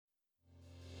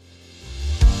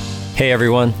Hey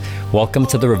everyone, welcome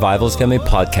to the Revivals Family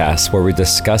Podcast, where we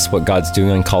discuss what God's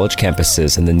doing on college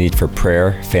campuses and the need for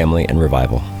prayer, family, and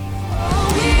revival.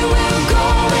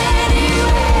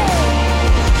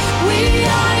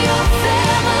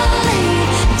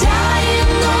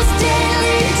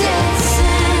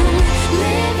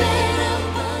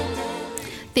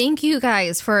 Thank you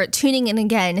guys for tuning in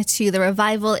again to the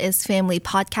Revival is Family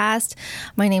podcast.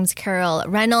 My name is Carol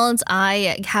Reynolds.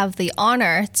 I have the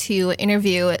honor to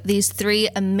interview these three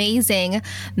amazing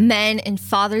men and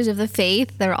fathers of the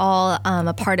faith. They're all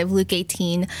a part of Luke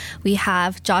 18. We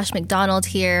have Josh McDonald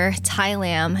here, Ty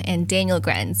Lamb, and Daniel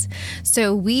Grenz.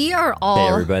 So we are all...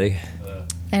 Hey everybody.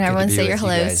 And everyone say your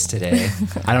hellos. You guys today.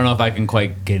 I don't know if I can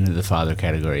quite get into the father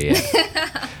category yet.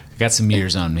 I got some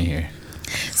years on me here.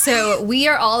 So we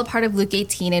are all a part of Luke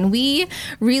 18, and we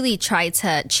really try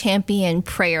to champion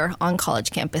prayer on college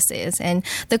campuses. And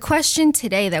the question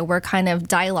today that we're kind of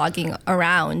dialoguing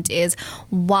around is,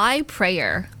 why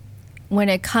prayer? When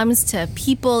it comes to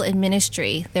people in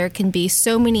ministry, there can be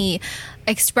so many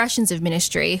expressions of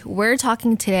ministry. We're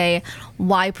talking today,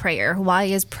 why prayer? Why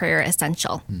is prayer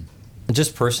essential?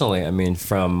 Just personally, I mean,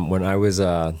 from when I was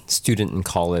a student in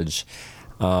college,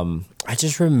 I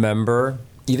just remember,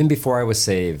 even before I was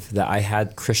saved, that I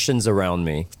had Christians around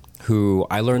me who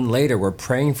I learned later were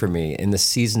praying for me in the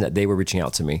season that they were reaching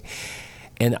out to me.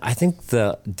 And I think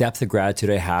the depth of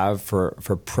gratitude I have for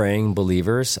praying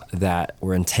believers that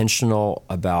were intentional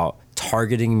about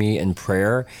targeting me in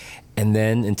prayer and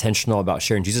then intentional about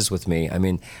sharing Jesus with me. I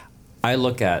mean, I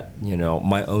look at,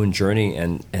 my own journey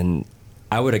and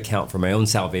I would account for my own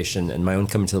salvation and my own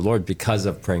coming to the Lord because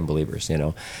of praying believers,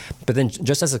 But then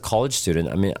just as a college student,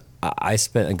 I mean, I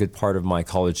spent a good part of my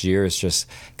college years just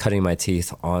cutting my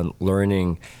teeth on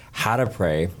learning how to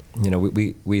pray.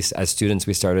 We as students,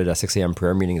 we started a 6 a.m.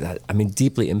 prayer meeting that,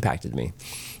 deeply impacted me.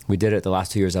 We did it the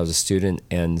last 2 years I was a student,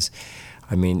 and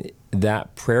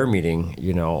that prayer meeting,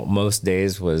 most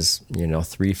days was,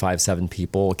 3, 5, 7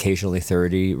 people, occasionally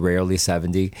 30, rarely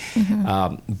 70.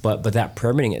 Mm-hmm. But that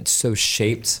prayer meeting, it so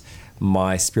shaped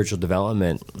my spiritual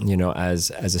development, as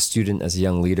a student, as a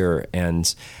young leader.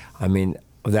 And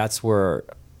that's where,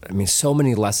 so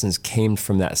many lessons came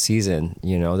from that season,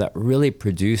 that really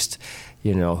produced,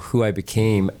 who I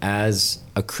became as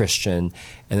a Christian.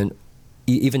 And then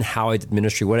even how I did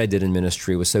ministry, what I did in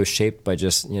ministry was so shaped by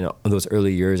just, those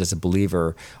early years as a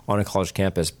believer on a college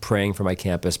campus, praying for my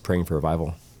campus, praying for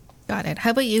revival. Got it.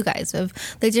 How about you guys? Of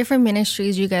the different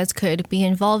ministries you guys could be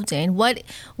involved in, what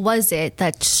was it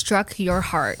that struck your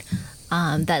heart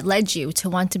that led you to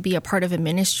want to be a part of a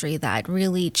ministry that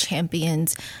really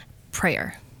champions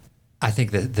prayer? I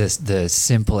think that the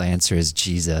simple answer is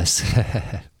Jesus,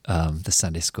 the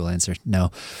Sunday school answer.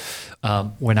 No.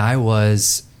 When I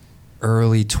was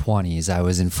early 20s, I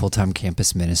was in full-time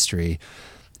campus ministry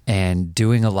and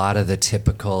doing a lot of the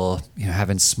typical,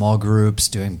 having small groups,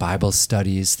 doing Bible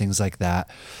studies, things like that.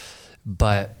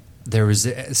 But there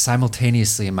was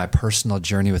simultaneously in my personal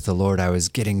journey with the Lord, I was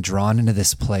getting drawn into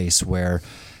this place where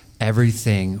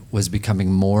everything was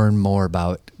becoming more and more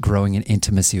about growing in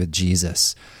intimacy with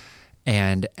Jesus.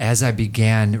 And as I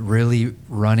began really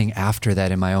running after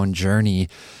that in my own journey,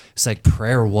 it's like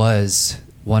prayer was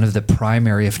one of the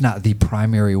primary, if not the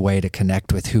primary way to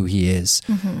connect with who he is,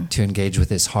 mm-hmm. to engage with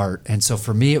his heart. And so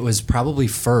for me, it was probably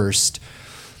first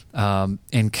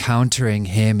encountering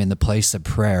him in the place of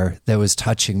prayer that was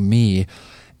touching me.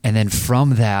 And then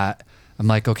from that, I'm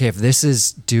like, okay, if this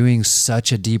is doing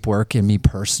such a deep work in me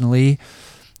personally,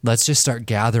 let's just start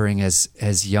gathering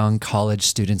as young college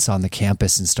students on the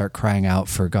campus and start crying out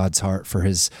for God's heart, for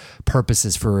his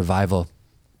purposes for revival.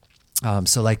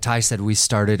 So like Ty said, we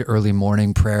started early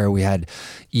morning prayer. We had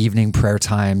evening prayer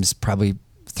times, probably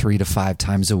 3 to 5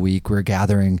 times a week. We're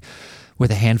gathering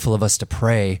with a handful of us to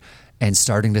pray and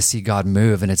starting to see God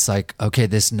move. And it's like, okay,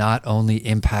 this not only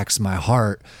impacts my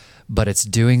heart, but it's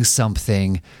doing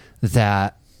something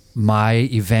that my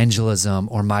evangelism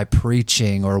or my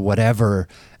preaching or whatever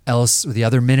else, the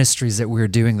other ministries that we were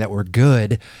doing that were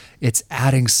good, it's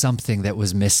adding something that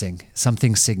was missing,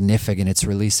 something significant. It's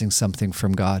releasing something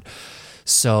from God.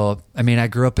 So, I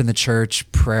grew up in the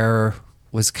church. Prayer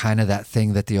was kind of that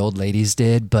thing that the old ladies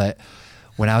did. But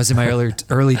when I was in my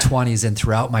early 20s and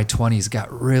throughout my 20s,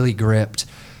 got really gripped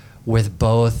with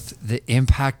both the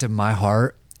impact of my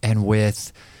heart and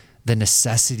with the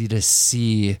necessity to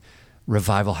see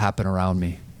revival happen around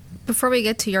me. Before we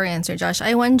get to your answer, Josh,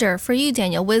 I wonder, for you,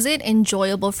 Daniel, was it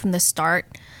enjoyable from the start?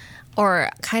 Or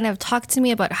kind of talk to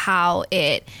me about how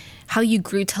you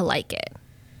grew to like it.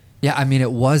 Yeah,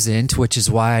 it wasn't, which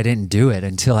is why I didn't do it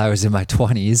until I was in my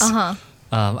 20s.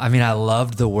 I mean, I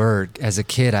loved the Word. As a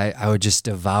kid, I would just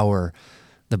devour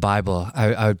the Bible.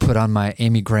 I would put on my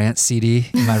Amy Grant CD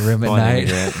in my room at night,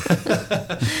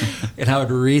 and I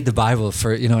would read the Bible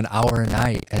for an hour a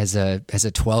night as a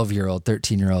 12-year-old,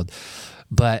 13-year-old.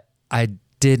 But I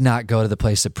did not go to the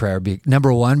place of prayer.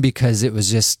 Number one, because it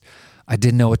was just I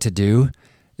didn't know what to do.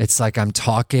 It's like I'm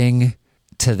talking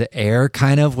to the air,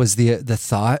 kind of was the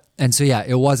thought, and so yeah,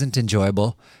 it wasn't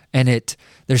enjoyable. And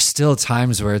there's still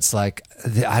times where it's like,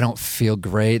 I don't feel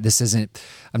great.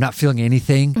 I'm not feeling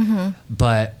anything. Mm-hmm.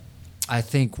 But I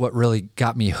think what really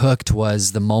got me hooked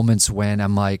was the moments when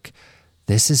I'm like,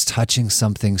 this is touching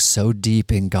something so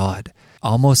deep in God.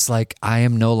 Almost like I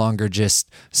am no longer just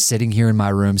sitting here in my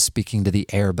room speaking to the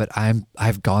air, but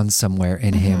I've gone somewhere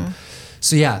in Him.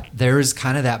 So yeah, there was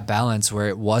kind of that balance where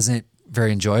it wasn't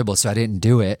very enjoyable, so I didn't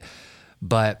do it.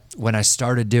 But when I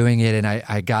started doing it and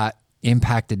I got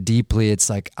impacted deeply, it's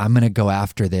like, I'm going to go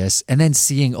after this. And then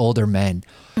seeing older men,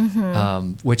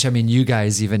 which, I mean, you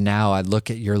guys, even now, I look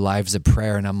at your lives of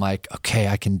prayer and I'm like, okay,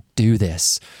 I can do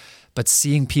this. But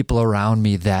seeing people around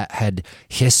me that had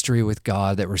history with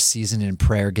God, that were seasoned in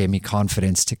prayer, gave me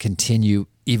confidence to continue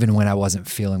even when I wasn't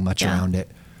feeling much around it.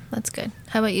 That's good.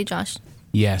 How about you, Josh?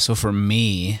 Yeah, so for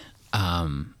me,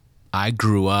 I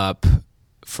grew up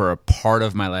for a part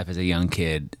of my life as a young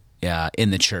kid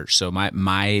in the church. So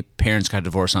my parents got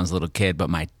divorced when I was a little kid, but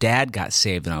my dad got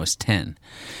saved when I was 10.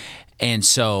 And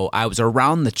so I was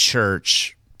around the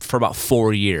church for about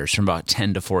 4 years, from about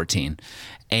 10 to 14.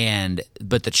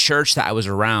 But the church that I was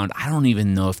around, I don't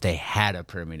even know if they had a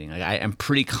prayer meeting. Like I'm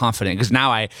pretty confident, because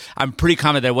now I'm pretty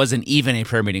confident there wasn't even a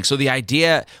prayer meeting. So the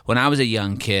idea when I was a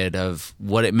young kid of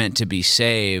what it meant to be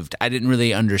saved, I didn't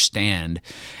really understand.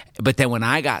 But then when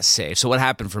I got saved, so what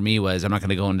happened for me was, I'm not going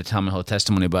to go into tell my whole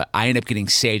testimony, but I ended up getting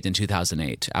saved in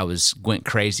 2008. I went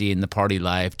crazy in the party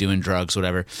life, doing drugs,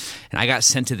 whatever. And I got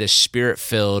sent to this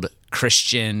spirit-filled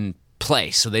Christian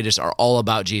place. So they just are all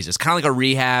about Jesus, kind of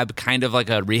like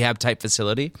a rehab type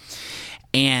facility.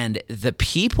 And the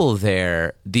people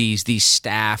there, these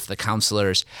staff, the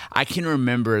counselors, I can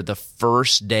remember the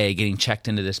first day getting checked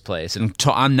into this place. And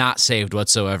I'm not saved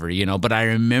whatsoever, but I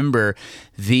remember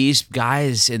these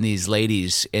guys and these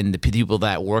ladies and the people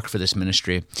that work for this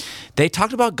ministry, they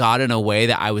talked about God in a way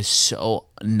that I was so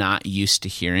not used to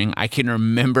hearing. I can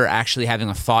remember actually having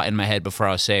a thought in my head before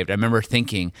I was saved. I remember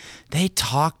thinking, they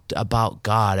talked about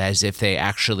God as if they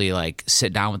actually like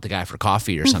sit down with the guy for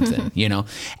coffee or something,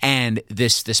 And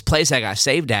this place I got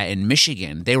saved at in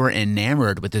Michigan, they were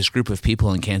enamored with this group of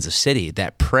people in Kansas City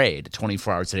that prayed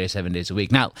 24 hours a day, 7 days a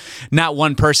week. Not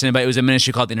one person, but it was a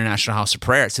ministry called the International House of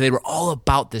Prayer. So they were all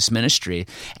about this ministry.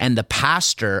 And the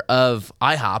pastor of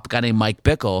IHOP, a guy named Mike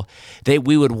Bickle,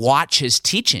 we would watch his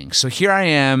teaching. So here I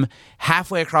am,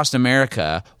 halfway across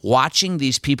America, watching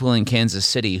these people in Kansas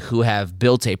City who have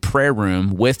built a prayer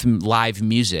room with live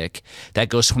music that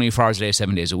goes 24 hours a day,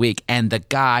 7 days a week. And the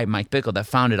guy, Mike Bickle, that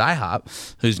founded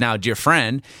IHOP, who's now a dear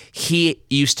friend, he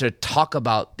used to talk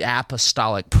about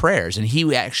apostolic prayers. And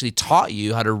he actually taught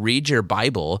you how to read your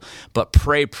Bible, but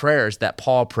pray prayers that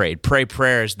Paul prayed, pray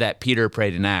prayers that Peter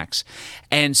prayed in Acts.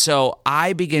 And so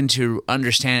I began to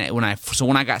understand it when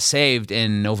I got saved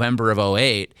in November of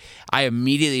 2008, I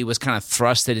immediately was kind of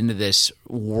thrusted into this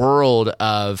world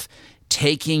of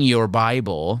taking your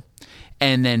Bible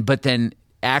but then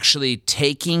actually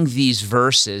taking these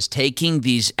verses, taking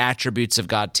these attributes of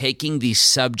God, taking these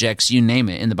subjects, you name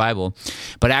it, in the Bible,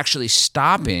 but actually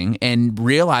stopping and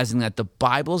realizing that the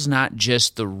Bible's not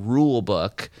just the rule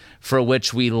book for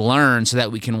which we learn so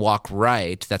that we can walk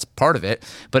right. That's part of it,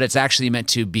 but it's actually meant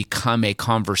to become a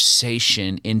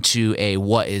conversation into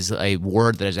what is a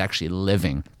word that is actually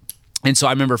living. And so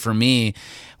I remember for me,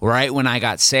 right when I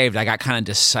got saved, I got kind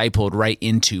of discipled right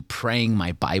into praying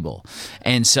my Bible.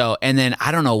 And then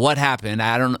I don't know what happened.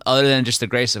 Other than just the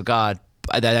grace of God,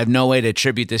 I have no way to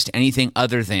attribute this to anything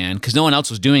other than, because no one else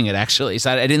was doing it actually.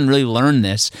 So I didn't really learn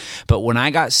this. But when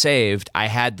I got saved, I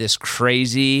had this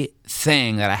crazy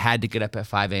thing that I had to get up at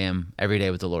 5 a.m. every day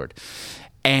with the Lord.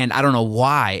 And I don't know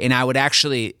why. And I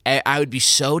would be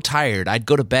so tired. I'd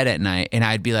go to bed at night and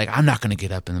I'd be like, I'm not going to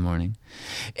get up in the morning.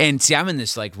 And see, I'm in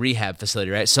this like rehab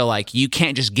facility, right? So like you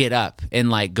can't just get up and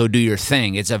like go do your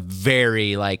thing. It's a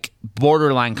very like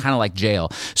borderline kind of like jail.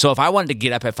 So if I wanted to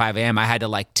get up at 5 a.m., I had to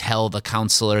like tell the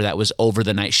counselor that was over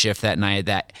the night shift that night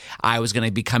that I was going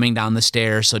to be coming down the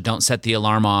stairs, so don't set the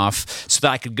alarm off, so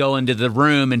that I could go into the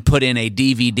room and put in a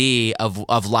DVD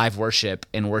of live worship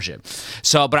and worship.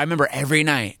 So, but I remember every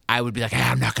night I would be like,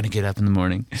 I'm not going to get up in the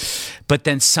morning. But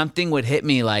then something would hit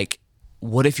me like,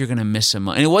 what if you're going to miss a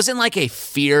month? And it wasn't like a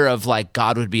fear of like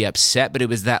God would be upset, but it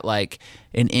was that like,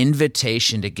 an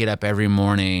invitation to get up every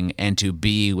morning and to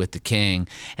be with the King.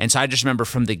 And so I just remember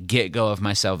from the get-go of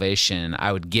my salvation,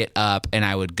 I would get up and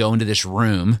I would go into this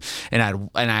room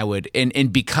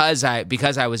and because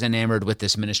I was enamored with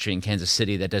this ministry in Kansas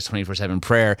City that does 24/7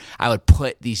 prayer, I would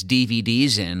put these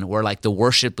DVDs in where like the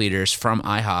worship leaders from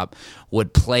IHOP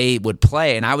would play,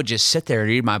 and I would just sit there and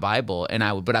read my Bible, and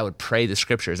I would pray the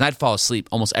scriptures, and I'd fall asleep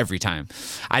almost every time.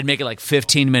 I'd make it like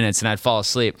 15 minutes and I'd fall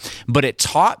asleep. But it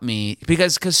taught me,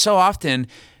 because so often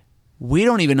we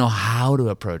don't even know how to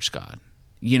approach God,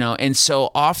 and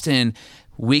so often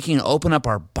we can open up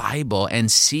our Bible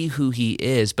and see who he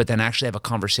is, but then actually have a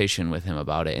conversation with him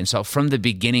about it. And so from the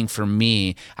beginning, for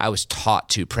me, I was taught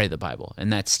to pray the Bible,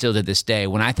 and that's still to this day.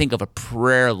 When I think of a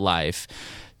prayer life,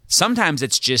 sometimes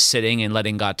it's just sitting and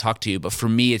letting God talk to you, but for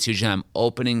me, it's usually I'm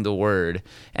opening the Word,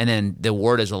 and then the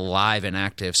Word is alive and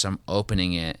active, so I'm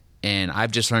opening it, and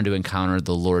I've just learned to encounter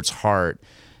the Lord's heart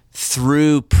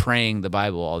through praying the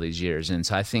Bible all these years, and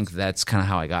so I think that's kind of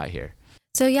how I got here.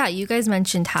 So yeah, you guys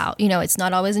mentioned how, it's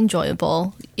not always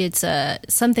enjoyable. It's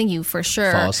something you for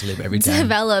sure fall asleep every time,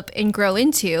 develop and grow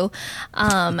into.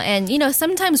 And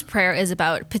sometimes prayer is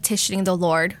about petitioning the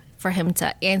Lord for him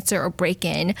to answer or break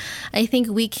in. I think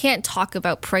we can't talk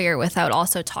about prayer without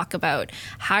also talk about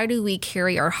how do we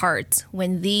carry our hearts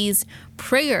when these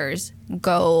prayers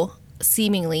go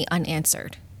seemingly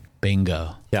unanswered.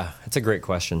 Bingo. Yeah, it's a great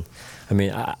question. I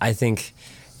mean, I think,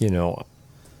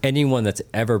 anyone that's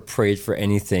ever prayed for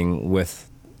anything with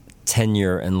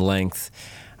tenure and length,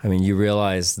 I mean, you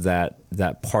realize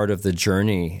that part of the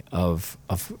journey of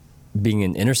being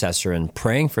an intercessor and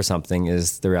praying for something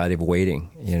is the reality of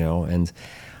waiting, and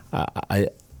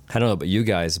I don't know about you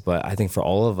guys, but I think for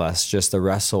all of us, just the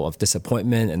wrestle of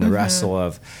disappointment and the wrestle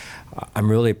of,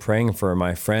 I'm really praying for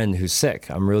my friend who's sick.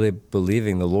 I'm really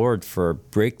believing the Lord for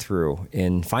breakthrough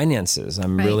in finances.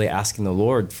 I'm really asking the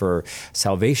Lord for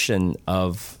salvation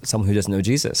of someone who doesn't know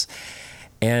Jesus.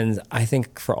 And I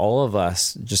think for all of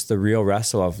us, just the real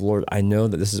wrestle of, Lord, I know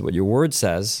that this is what your word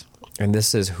says, and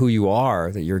this is who you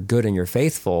are, that you're good and you're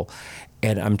faithful.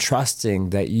 And I'm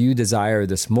trusting that you desire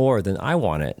this more than I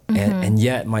want it. And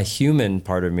yet my human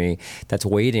part of me that's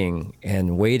waiting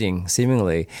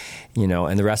seemingly,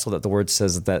 and the wrestle that the word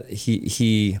says that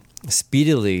he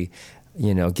speedily,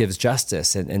 gives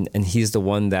justice. And he's the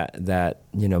one that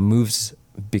moves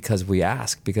because we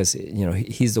ask, because,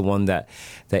 he's the one that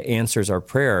answers our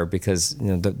prayer, because,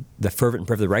 the fervent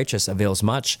prayer of the righteous avails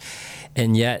much.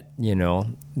 And yet,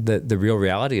 the real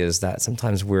reality is that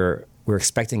sometimes we're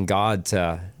expecting God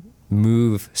to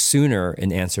move sooner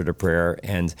in answer to prayer,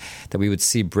 and that we would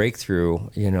see breakthrough,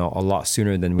 a lot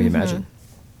sooner than we imagine.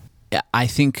 Yeah, I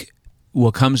think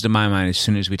what comes to my mind as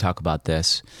soon as we talk about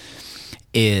this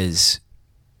is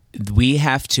we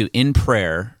have to, in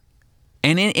prayer,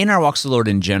 and in our walks with the Lord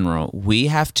in general, we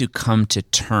have to come to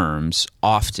terms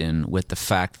often with the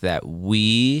fact that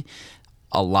we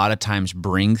a lot of times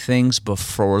bring things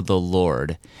before the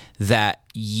Lord that,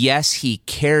 yes, he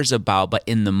cares about, but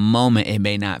in the moment it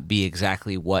may not be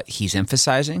exactly what he's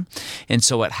emphasizing. And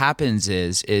so what happens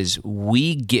is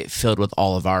we get filled with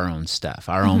all of our own stuff,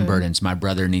 our own burdens. My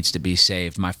brother needs to be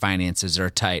saved. My finances are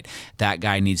tight. That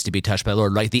guy needs to be touched by the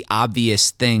Lord. Like the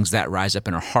obvious things that rise up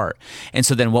in our heart. And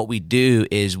so then what we do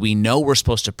is we know we're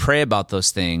supposed to pray about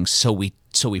those things. So we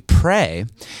pray.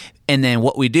 And then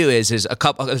what we do is there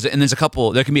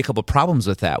can be a couple problems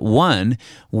with that. One,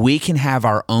 we can have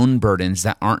our own burdens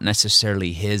that aren't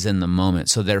necessarily his in the moment.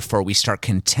 So therefore we start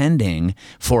contending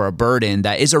for a burden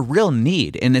that is a real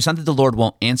need. And it's not that the Lord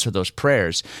won't answer those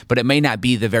prayers, but it may not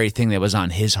be the very thing that was on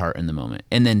his heart in the moment.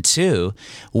 And then two,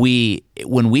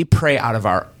 when we pray out of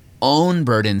our own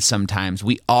burdens, sometimes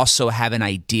we also have an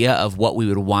idea of what we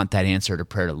would want that answer to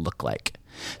prayer to look like.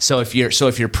 So if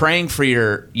you're praying for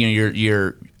your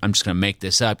I'm just going to make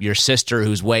this up, your sister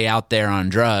who's way out there on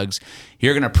drugs,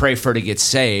 you're going to pray for her to get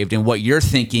saved, and what you're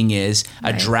thinking is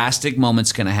a drastic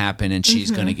moment's going to happen and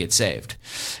she's going to get saved,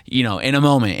 in a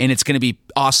moment, and it's going to be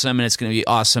awesome, and it's going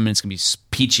to be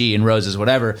peachy and roses,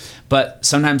 whatever. But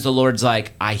sometimes the Lord's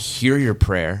like, I hear your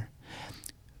prayer,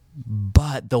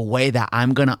 but the way that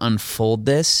I'm going to unfold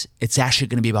this, it's actually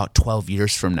going to be about 12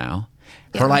 years from now.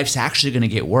 Her life's actually going to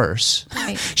get worse.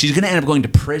 Right. She's going to end up going to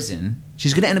prison.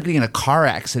 She's going to end up getting in a car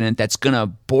accident that's going to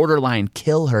borderline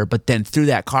kill her, but then through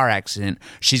that car accident,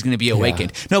 she's going to be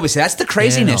awakened. Yeah. No, but see, that's the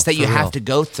craziness that you have to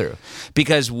go through,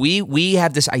 because we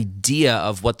have this idea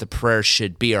of what the prayer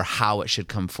should be or how it should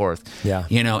come forth. Yeah.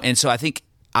 And so I think,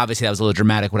 obviously that was a little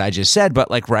dramatic what I just said, but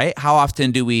how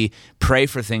often do we pray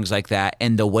for things like that,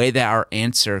 and the way that our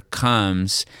answer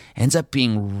comes ends up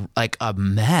being like a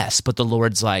mess, but the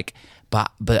Lord's like,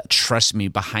 but trust me,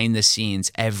 behind the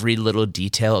scenes, every little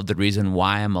detail of the reason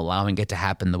why I'm allowing it to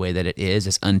happen the way that it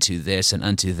is unto this and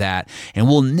unto that. And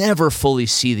we'll never fully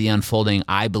see the unfolding,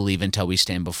 I believe, until we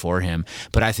stand before him.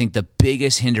 But I think the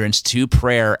biggest hindrance to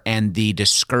prayer and the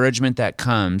discouragement that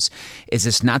comes is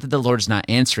it's not that the Lord's not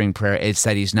answering prayer, it's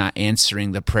that he's not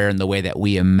answering the prayer in the way that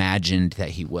we imagined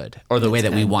that he would, or the way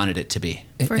that we wanted it to be.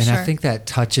 For and sure. I think that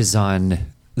touches on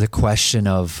the question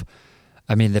of,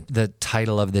 I mean, the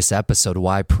title of this episode,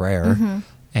 why prayer,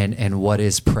 and what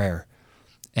is prayer?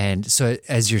 And so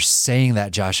as you're saying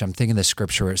that, Josh, I'm thinking the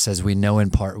scripture where it says, we know in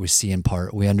part, we see in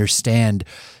part, we understand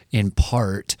in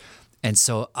part. And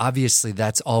so obviously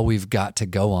that's all we've got to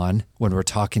go on when we're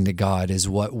talking to God is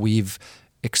what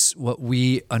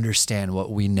we understand,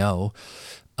 what we know.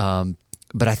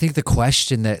 But I think the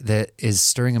question that is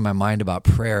stirring in my mind about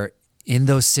prayer in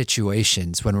those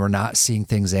situations when we're not seeing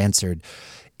things answered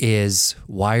is,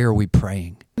 why are we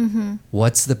praying?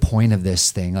 What's the point of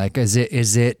this thing? Like, is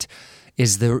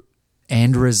the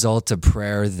end result of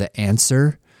prayer the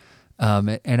answer?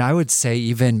 And I would say,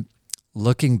 even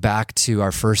looking back to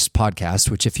our first podcast,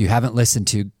 which if you haven't listened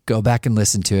to, go back and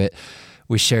listen to it.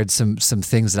 We shared some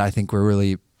things that I think were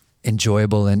really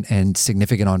enjoyable and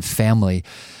significant on family.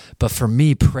 But for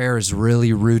me, prayer is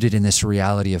really rooted in this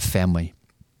reality of family.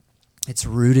 It's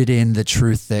rooted in the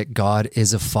truth that God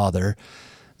is a father,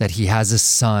 that he has a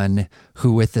son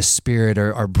who with the Spirit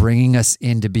are bringing us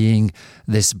into being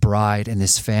this bride and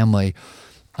this family.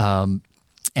 And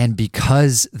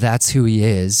because that's who he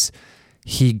is,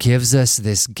 he gives us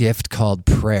this gift called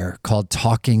prayer, called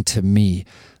talking to me,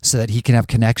 so that he can have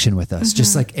connection with us,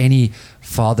 just like any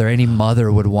father, any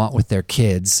mother would want with their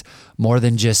kids, more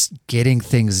than just getting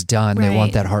things done. They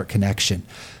want that heart connection.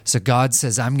 So God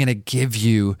says, I'm going to give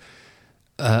you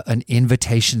an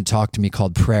invitation to talk to me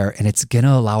called prayer, and it's going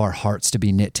to allow our hearts to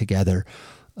be knit together.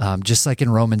 Just like in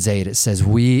Romans 8, it says,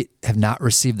 we have not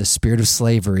received the spirit of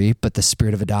slavery, but the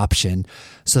spirit of adoption,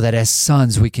 so that as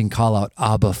sons, we can call out,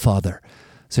 Abba, Father.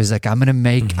 So he's like, I'm going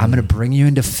to bring you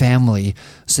into family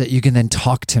so that you can then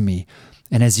talk to me.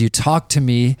 And as you talk to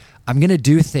me, I'm going to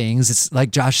do things. It's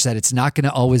like Josh said, it's not going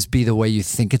to always be the way you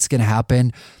think it's going to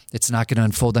happen. It's not going to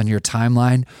unfold on your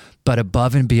timeline. But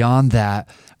above and beyond that,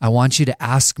 I want you to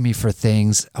ask me for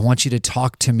things. I want you to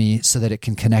talk to me so that it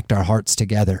can connect our hearts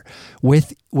together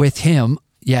with him.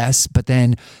 Yes. But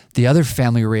then the other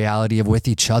family reality of with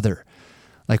each other.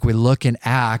 Like we look in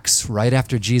Acts right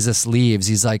after Jesus leaves,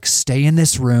 he's like, stay in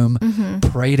this room,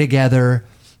 pray together,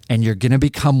 and you're going to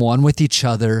become one with each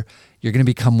other. You're going to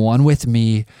become one with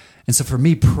me. And so for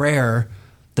me, prayer,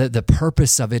 the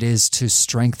purpose of it is to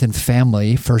strengthen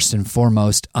family first and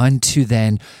foremost, unto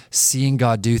then seeing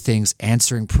God do things,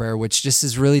 answering prayer, which just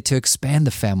is really to expand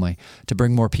the family, to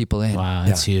bring more people in. Wow,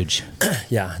 that's huge.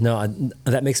 Yeah, no,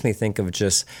 that makes me think of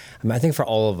just, I think for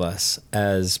all of us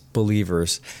as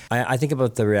believers, I think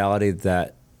about the reality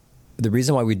that the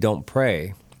reason why we don't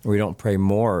pray, or we don't pray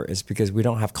more, is because we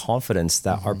don't have confidence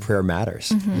that our prayer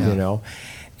matters, you know?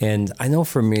 And I know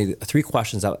for me, 3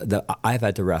 questions that I've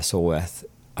had to wrestle with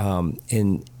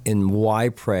in why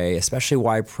pray, especially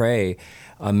why pray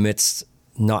amidst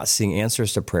not seeing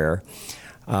answers to prayer,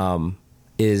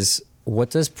 is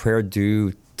what does prayer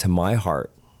do to my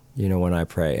heart, you know, when I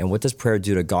pray? And what does prayer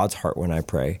do to God's heart when I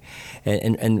pray?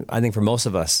 And I think for most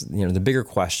of us, you know, the bigger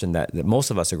question that most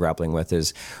of us are grappling with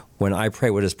is, when I pray,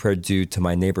 what does prayer do to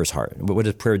my neighbor's heart? What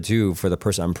does prayer do for the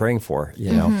person I'm praying for,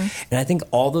 you know? And I think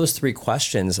all those 3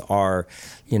 questions are,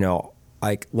 you know,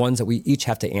 like ones that we each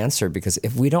have to answer, because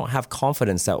if we don't have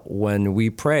confidence that when we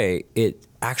pray, it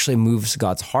actually moves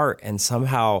God's heart and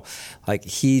somehow like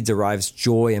he derives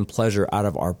joy and pleasure out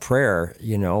of our prayer,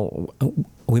 you know,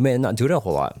 we may not do it a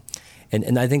whole lot.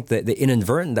 And I think that the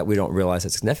inadvertent that we don't realize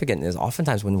that's significant is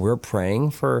oftentimes when we're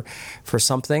praying for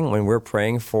something, when we're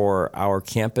praying for our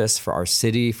campus, for our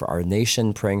city, for our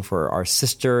nation, praying for our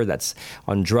sister that's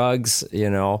on drugs, you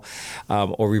know,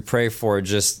 or we pray for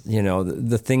just, you know,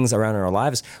 the things around in our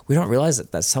lives, we don't realize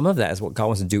that some of that is what God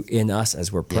wants to do in us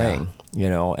as we're praying, you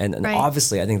know. And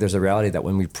obviously I think there's a reality that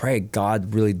when we pray,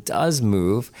 God really does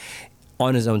move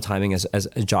on his own timing, as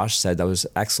Josh said. That was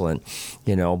excellent,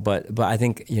 you know, but I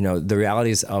think, you know, the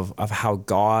realities of how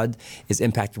God is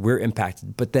impacted, we're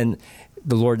impacted, but then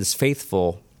the Lord is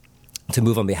faithful to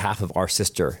move on behalf of our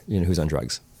sister, you know, who's on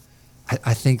drugs.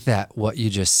 I think that what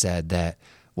you just said, that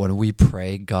when we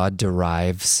pray, God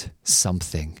derives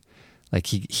something, like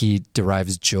he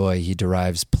derives joy, he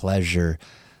derives pleasure.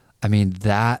 I mean,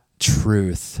 that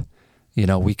truth, you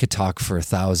know, we could talk for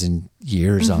 1,000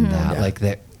 years on that, like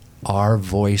that. Our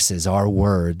voices, our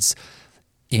words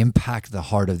impact the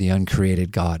heart of the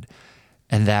uncreated God.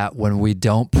 and that when we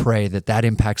don't pray, that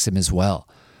impacts him as well.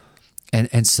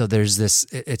 And so there's this,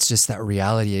 it's just that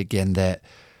reality again that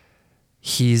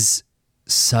he's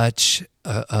such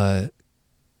a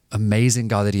amazing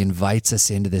God that he invites us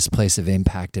into this place of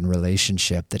impact and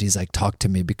relationship, that he's like, talk to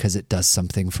me because it does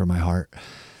something for my heart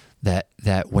that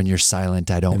when you're silent,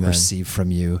 I don't receive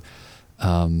from you.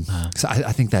 So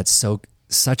I think that's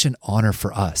such an honor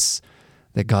for us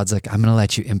that God's like, I'm going to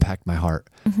let you impact my heart.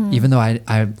 Even though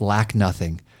I lack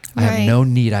nothing, I have no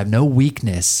need, I have no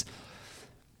weakness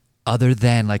other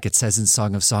than, like it says in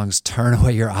Song of Songs, turn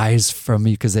away your eyes from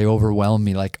me because they overwhelm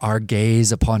me. Like our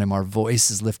gaze upon him, our voice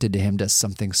is lifted to him, does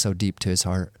something so deep to his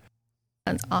heart.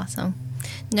 That's awesome.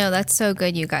 No, that's so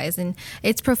good, you guys. And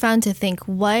it's profound to think,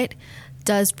 what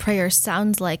does prayer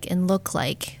sound like and look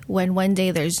like when one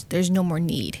day there's no more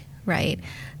need, right?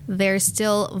 There's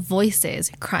still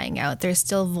voices crying out. There's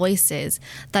still voices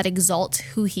that exalt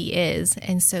who he is.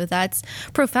 And so that's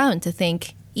profound to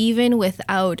think, even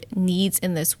without needs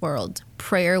in this world,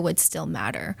 prayer would still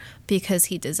matter because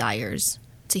he desires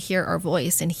to hear our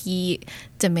voice and he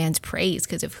demands praise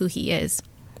because of who he is.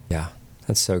 Yeah,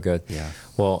 that's so good. Yeah.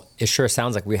 Well, it sure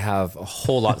sounds like we have a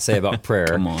whole lot to say about prayer.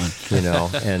 Come on.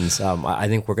 And I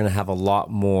think we're going to have a lot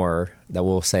more that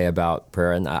we'll say about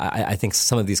prayer. And I think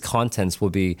some of these contents will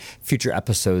be future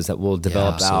episodes that we'll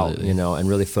develop out, and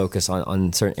really focus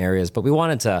on certain areas. But we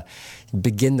wanted to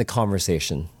begin the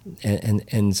conversation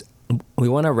and we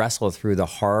want to wrestle through the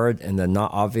hard and the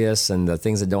not obvious and the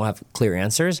things that don't have clear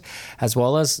answers, as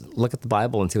well as look at the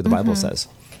Bible and see what the Bible says.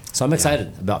 So I'm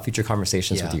excited about future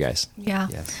conversations with you guys. Yeah,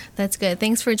 that's good.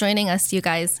 Thanks for joining us, you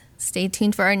guys. Stay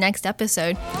tuned for our next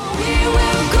episode. We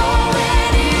will go.